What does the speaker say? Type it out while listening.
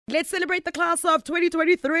Let's celebrate the class of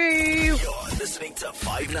 2023. You're listening to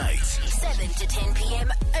Five Nights, 7 to 10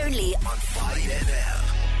 p.m. only on 5 FM.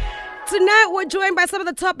 Tonight, we're joined by some of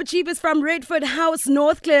the top achievers from Reddford House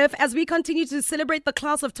Northcliff as we continue to celebrate the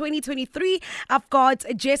class of 2023. I've got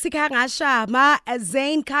Jessica, Rashama,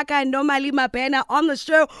 Zain Kaka, and Nomali Mabena on the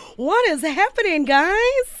show. What is happening, guys?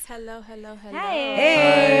 Hello.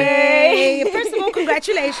 Hey! First of all,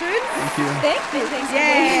 congratulations. Thank you. Thank you.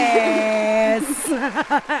 Yes.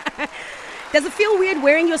 Does it feel weird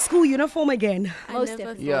wearing your school uniform again? I Most never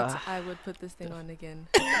definitely. thought Yeah. I would put this thing on again.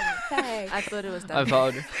 Thanks. I thought it was done. I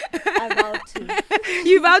vowed. I vowed to.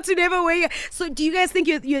 You vowed to never wear. So, do you guys think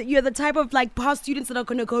you're the type of like past students that are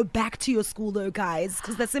going to go back to your school, though, guys?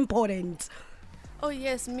 Because that's important. Oh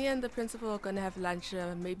yes, me and the principal are gonna have lunch,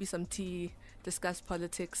 maybe some tea, discuss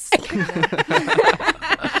politics.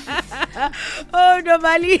 Oh,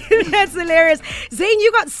 Nomali, that's hilarious. Zain,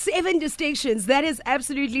 you got 7 distinctions. That is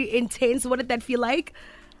absolutely intense. What did that feel like?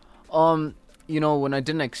 When I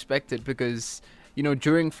didn't expect it because,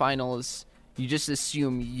 during finals, you just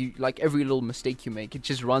assume like every little mistake you make, it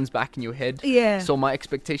just runs back in your head. Yeah. So my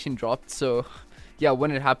expectation dropped. So, yeah,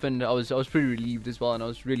 when it happened, I was pretty relieved as well, and I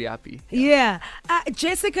was really happy. Yeah.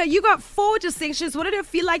 Jessica, you got 4 distinctions. What did it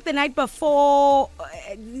feel like the night before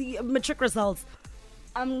the matric results?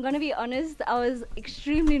 I'm going to be honest, I was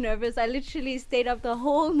extremely nervous. I literally stayed up the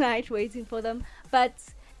whole night waiting for them. But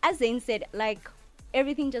as Zain said, like,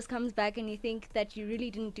 everything just comes back and you think that you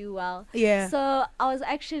really didn't do well. Yeah. So I was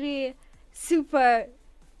actually super,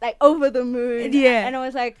 like, over the moon. Yeah. And I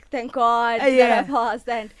was like, thank God Yeah. that I passed.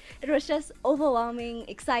 And it was just overwhelming,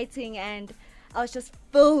 exciting, and I was just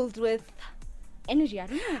filled with energy. I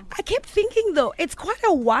don't know. I kept thinking though, it's quite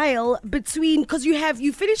a while between, because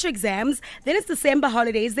you finish your exams, then it's December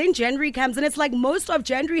holidays, then January comes, and it's like most of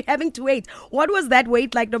January having to wait. What was that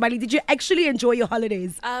wait like, Nomali? Did you actually enjoy your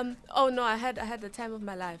holidays? Oh no, I had the time of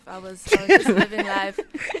my life. I was just living life.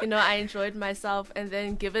 I enjoyed myself, and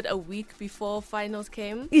then give it a week before finals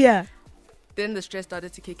came. Yeah. Then the stress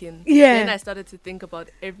started to kick in. Yeah. Then I started to think about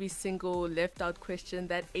every single left out question,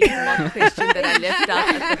 that 8-mark question that I left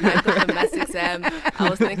out at the back of the maths exam. I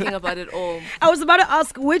was thinking about it all. I was about to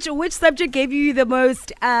ask which subject gave you the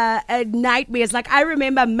most nightmares. Like, I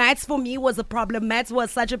remember maths for me was a problem. Maths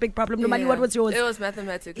was such a big problem. Nomali, Yeah. what was yours? It was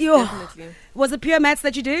mathematics, Yo. definitely. Was it pure maths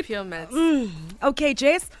that you did? Pure maths. Okay,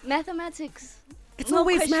 Jess. Mathematics. It's No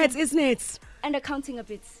always question. maths, isn't it? And accounting a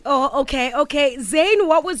bit. Oh, okay. Zain,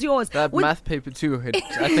 what was yours? That What- math paper too,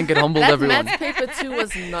 I think it humbled That everyone. maths paper 2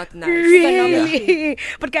 was not nice. Really?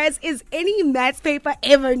 But guys, is any maths paper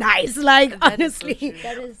ever nice? Like, That is so honestly. true.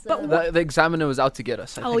 That is. But The examiner was out to get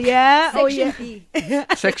us. I Oh think. yeah. Section B.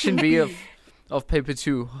 Section B of paper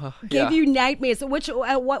 2. Gave you nightmares. So what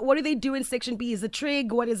do they do in section B? Is it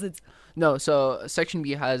trig? What is it? No, so section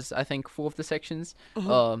B has, I think, 4 of the sections,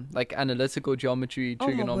 like analytical geometry,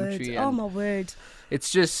 trigonometry, Oh and my word.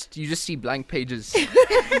 it's just, you just see blank pages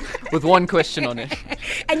with one question on it.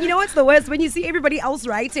 And you know what's the worst? When you see everybody else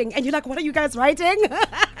writing and you're like, what are you guys writing?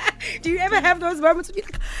 Do you ever have those moments when you're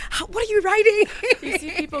like, what are you writing? You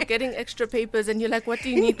see people getting extra papers and you're like, what do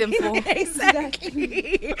you need them for?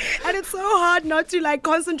 Exactly. And it's so hard not to like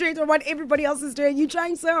concentrate on what everybody else is doing. You're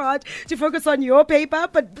trying so hard to focus on your paper,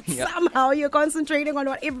 but somehow you're concentrating on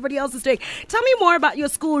what everybody else is doing. Tell me more about your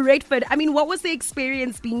school, Reddford. I mean, what was the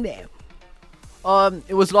experience being there?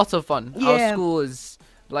 It was lots of fun. Yeah. Our school is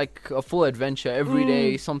like a full adventure every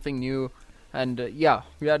day, something new, and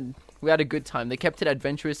we had a good time. They kept it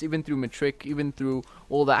adventurous even through matric, even through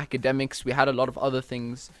all the academics. We had a lot of other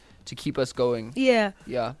things to keep us going. Yeah.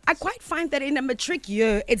 Yeah. I quite find that in a matric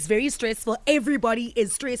year, it's very stressful. Everybody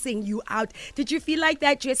is stressing you out. Did you feel like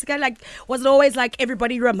that, Jessica? Like, was it always like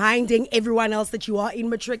everybody reminding everyone else that you are in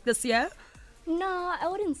matric this year? No, I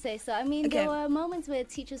wouldn't say so. I mean, Okay. there were moments where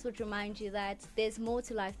teachers would remind you that there's more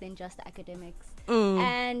to life than just academics.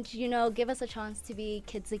 And, give us a chance to be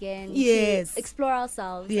kids again. Yes. To explore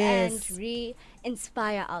ourselves Yes. and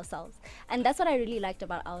re-inspire ourselves. And that's what I really liked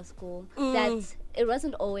about our school. That it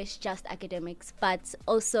wasn't always just academics, but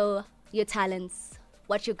also your talents,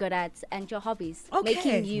 what you're good at, and your hobbies. Okay.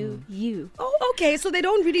 Making you, you. Oh, okay. So they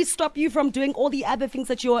don't really stop you from doing all the other things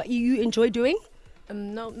that you enjoy doing?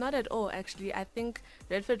 No, not at all, actually. I think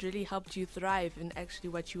Reddford really helped you thrive in actually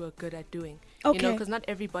what you are good at doing. Okay. Because not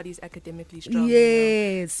everybody's academically strong.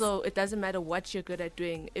 Yes. So it doesn't matter what you're good at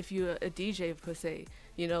doing. If you're a DJ, per se,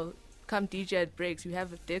 come DJ at breaks. We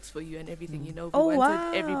have decks for you and everything, We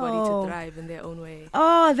wanted everybody wow. to thrive in their own way.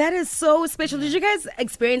 Oh, that is so special. Did you guys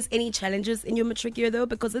experience any challenges in your matric year, though?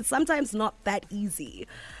 Because it's sometimes not that easy.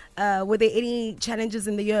 Were there any challenges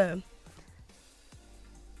in the year?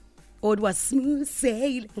 Or it was smooth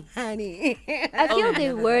sailing, honey. I feel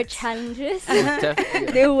there were challenges.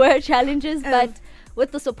 Definitely. There were challenges, but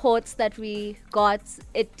with the supports that we got,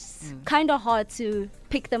 it's kind of hard to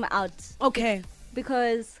pick them out. Okay.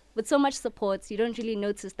 Because with so much support, you don't really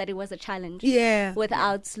notice that it was a challenge. Yeah.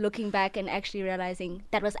 Without looking back and actually realizing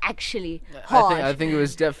that was actually I hard. think it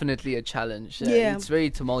was definitely a challenge. Yeah. It's very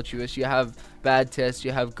tumultuous. You have bad tests,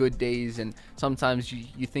 you have good days, and sometimes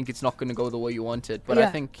you think it's not going to go the way you want it. But I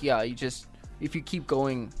Yeah. think, you just, if you keep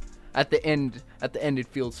going, at the end it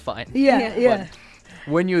feels fine. Yeah.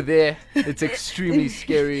 When you're there, it's extremely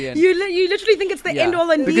scary. And You literally think it's the end all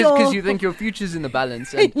and be all. because you think your future's in the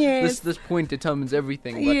balance, and Yes. this point determines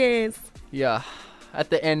everything. But Yes. yeah, at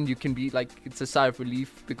the end you can be like, it's a sigh of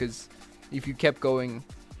relief, because if you kept going,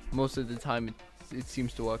 most of the time it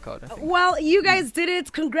seems to work out, I think. Well, you guys did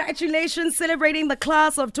it. Congratulations, celebrating the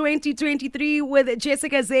class of 2023 with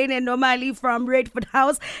Jessica, Zain, and Nomali from Reddford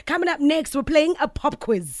House. Coming up next, we're playing a pop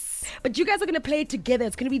quiz. But you guys are going to play it together.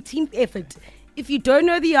 It's going to be team effort. If you don't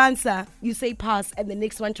know the answer, you say pass, and the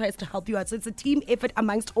next one tries to help you out. So it's a team effort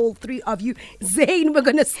amongst all three of you. Zain, we're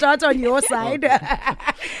going to start on your side.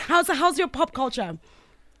 How's your pop culture?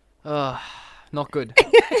 Not good.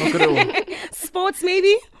 Not good at all. Sports,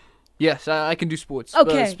 maybe? Yes, I can do sports.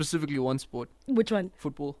 Okay. Specifically one sport, Which one?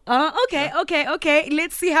 football. Okay.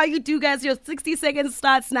 Let's see how you do, guys. Your 60 seconds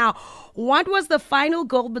starts now. What was the final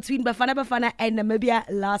goal between Bafana Bafana and Namibia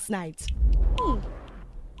last night?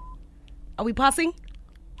 Are we passing?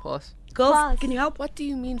 Pass. Girls, Pass. can you help? What do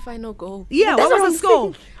you mean final goal? Yeah, what was the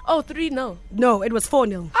score? Oh, 3-0. No, it was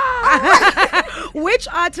 4-0. Which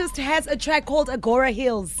artist has a track called Agora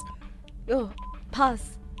Hills? Oh,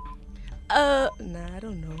 pass. Nah, I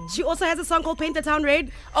don't know. She also has a song called Paint the Town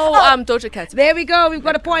Red. Oh, Doja Cat. There we go. We've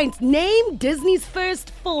got a point. Name Disney's first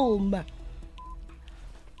film.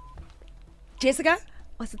 Jessica?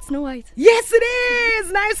 Was it Snow White? Yes, it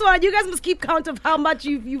is. Nice one. You guys must keep count of how much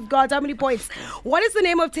you've got, how many points. What is the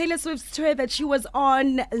name of Taylor Swift's tour that she was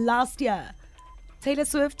on last year? Taylor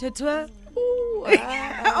Swift, her tour?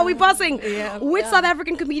 Are we passing? Yeah. Which South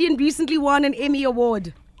African comedian recently won an Emmy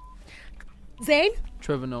Award? Zain?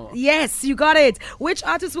 Trevor Noah. Yes, you got it. Which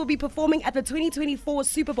artist will be performing at the 2024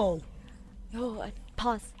 Super Bowl? Oh,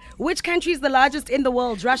 pass. Which country is the largest in the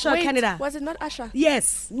world? Russia or Wait, Canada? was it not Usher?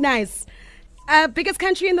 Yes, nice. Biggest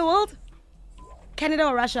country in the world? Canada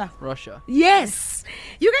or Russia? Russia. Yes.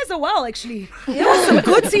 You guys are well, actually. There was some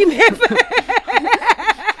good team effort.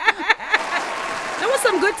 There was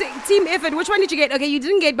some good team effort. Which one did you get? Okay, you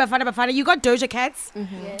didn't get Bafana Bafana. You got Doja Cats.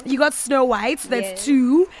 Yes. You got Snow White. That's Yes.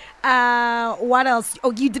 2. What else?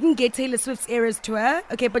 Oh, you didn't get Taylor Swift's Eras Tour.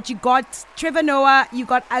 Okay, but you got Trevor Noah. You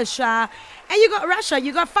got Usher. And you got Russia.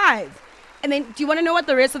 You got 5. And then, do you want to know what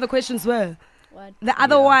the rest of the questions were? What? The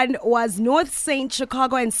other one was North Saint,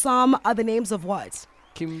 Chicago, and Psalm are the names of what?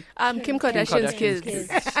 Kim Kim Kardashian's Kardashian's kids.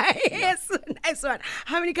 Yes, nice one.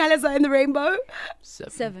 How many colors are in the rainbow?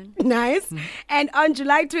 7. Nice. And on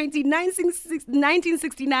July 20,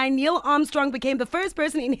 1969, Neil Armstrong became the first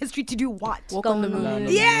person in history to do what? Walk on the moon.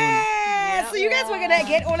 Yeah! So you guys were going to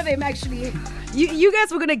get all of them, actually. You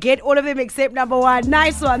guys were going to get all of them except number 1.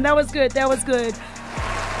 Nice one. That was good.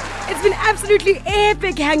 It's been absolutely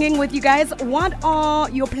epic hanging with you guys. What are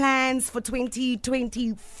your plans for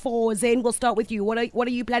 2024? Zain, we'll start with you. What are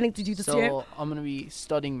you planning to do this year? So I'm gonna be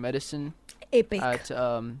studying medicine Epic. at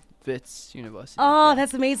Wits University. Oh,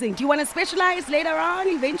 that's amazing. Do you want to specialize later on,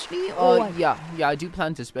 eventually? Or what? yeah, I do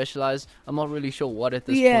plan to specialize. I'm not really sure what at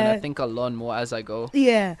this point. Yeah. I think I'll learn more as I go.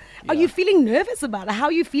 Yeah. Are Yeah. you feeling nervous about it? How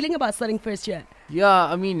are you feeling about studying first year? Yeah,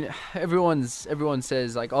 I mean, everyone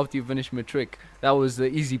says like after you finish matric, that was the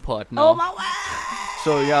easy part now. Oh, my word.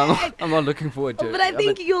 So yeah, I'm not looking forward to it. But I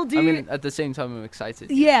think you'll do. I mean, at the same time, I'm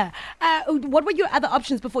excited. Yeah. What were your other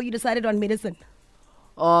options before you decided on medicine?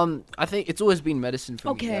 I think it's always been medicine for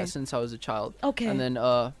me Okay. since I was a child. Okay. And then,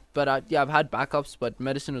 I've had backups, but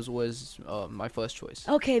medicine was always my first choice.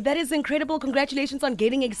 Okay, that is incredible. Congratulations on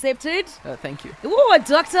getting accepted. Thank you. Ooh, a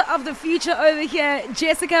doctor of the future over here.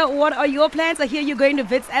 Jessica, what are your plans? I hear you're going to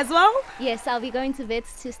Wits as well. Yes, I'll be going to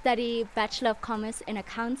Wits to study Bachelor of Commerce in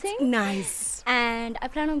Accounting. Nice. And I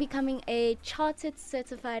plan on becoming a chartered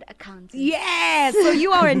certified accountant. Yes, so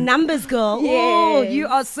you are a numbers girl. Oh, Yes. you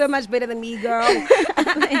are so much better than me, girl.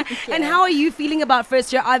 And how are you feeling about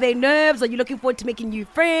first year? Are there nerves? Are you looking forward to making new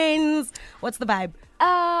friends? What's the vibe?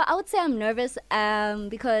 I would say I'm nervous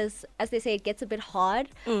because, as they say, it gets a bit hard.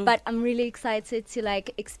 But I'm really excited to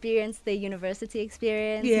experience the university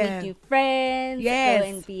experience, Yeah. meet new friends, Yes. go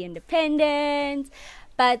and be independent.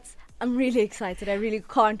 But I'm really excited. I really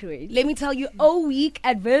can't wait. Let me tell you, O Week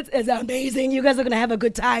at Wits is amazing. You guys are going to have a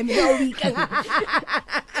good time in O Week.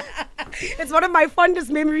 It's one of my fondest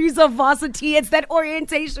memories of varsity. It's that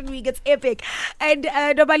orientation week. It's epic. And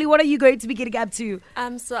Nomali, what are you going to be getting up to?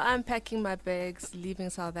 So I'm packing my bags, leaving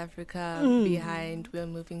South Africa behind. We're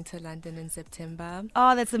moving to London in September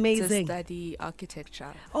Oh, that's to amazing. study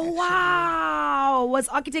architecture. Oh, actually. wow. Was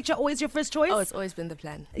architecture always your first choice? Oh, it's always been the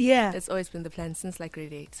plan. Yeah. It's always been the plan since like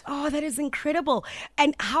grade 8. Oh, that is incredible.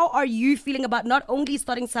 And how are you feeling about not only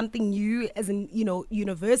starting something new as in,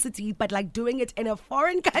 university, but like doing it in a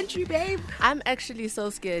foreign country, babe? I'm actually so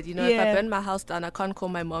scared. If I Yeah. burn my house down, I can't call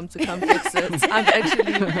my mom to come fix it. I'm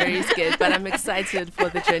actually very scared, but I'm excited for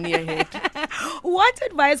the journey ahead. What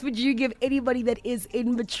advice would you give anybody that is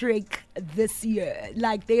in matric this year?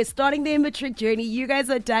 Like they're starting their matric journey. You guys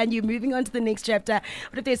are done. You're moving on to the next chapter.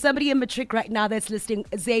 But if there's somebody in matric right now that's listening,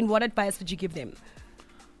 Zain, what advice would you give them?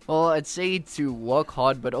 Well, I'd say to work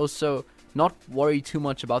hard, but also not worry too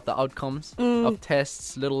much about the outcomes of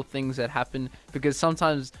tests, little things that happen, because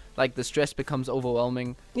sometimes like the stress becomes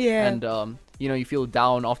overwhelming. Yeah. And you feel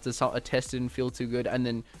down after a test didn't feel too good, and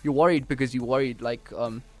then you're worried because you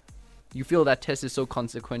feel that test is so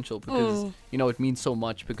consequential because it means so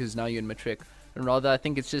much because now you're in matric. And rather, I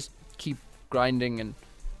think it's just keep grinding and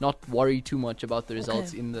not worry too much about the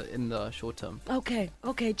results in the short term. Okay,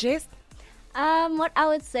 Jess? What I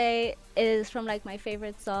would say is from like my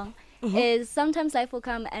favorite song is sometimes life will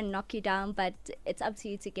come and knock you down, but it's up to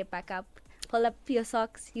you to get back up. Pull up your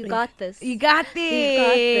socks. You got this. You got this. You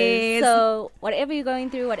got this. So whatever you're going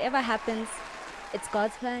through, whatever happens, it's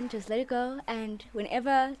God's plan. Just let it go. And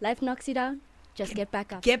whenever life knocks you down, just get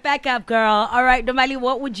back up. Get back up, girl. All right, Nomali,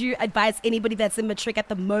 what would you advise anybody that's in matric at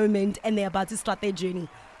the moment and they're about to start their journey?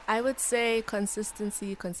 I would say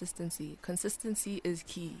consistency. Consistency is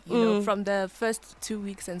key. From the first 2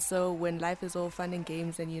 weeks and so when life is all fun and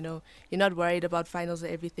games and, you're not worried about finals or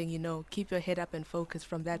everything, keep your head up and focus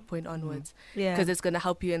from that point onwards. Yeah. Because it's going to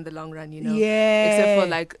help you in the long run, Yeah. Except for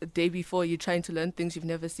like a day before, you're trying to learn things you've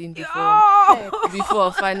never seen before. Oh! Before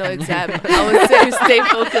a final exam. I would say stay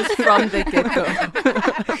focused from the get-go.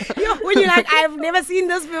 When you're like, I've never seen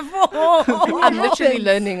this before. I'm literally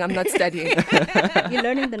learning. I'm not studying. You're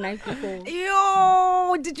learning the night before.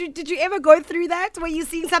 Yo, did you ever go through that where you're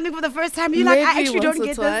seeing something for the first time? You're like, I actually don't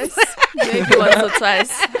get this. Maybe once or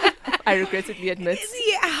twice. I regrettably admit.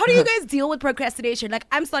 See, how do you guys deal with procrastination? Like,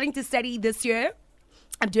 I'm starting to study this year.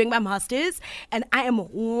 I'm doing my master's and I am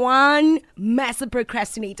one massive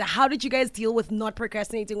procrastinator. How did you guys deal with not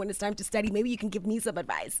procrastinating when it's time to study? Maybe you can give me some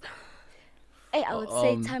advice. Hey, I would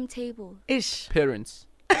say timetable. Ish. Parents.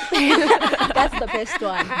 That's the best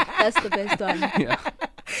one. That's the best one. Yeah.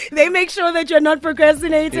 They make sure that you're not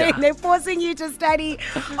procrastinating. Yeah. They're forcing you to study.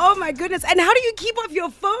 Oh my goodness. And how do you keep off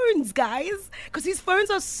your phones, guys? Because these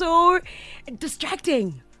phones are so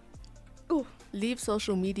distracting. Leave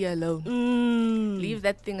social media alone. Leave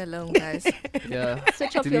that thing alone, guys. Yeah.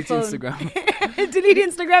 Switch off your Delete phone. Instagram. Delete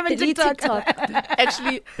Instagram and Delete TikTok.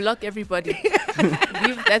 Actually, block everybody.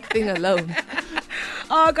 Leave that thing alone.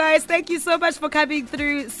 Oh, guys, thank you so much for coming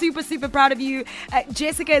through. Super, super proud of you.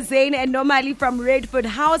 Jessica, Zain, and Nomali from Reddford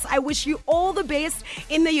House. I wish you all the best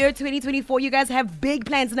in the year 2024. You guys have big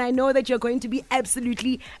plans, and I know that you're going to be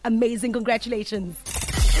absolutely amazing. Congratulations.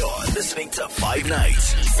 You're listening to 5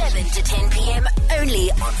 Nights. 7 to 10 p.m.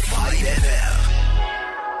 only on 5 FM.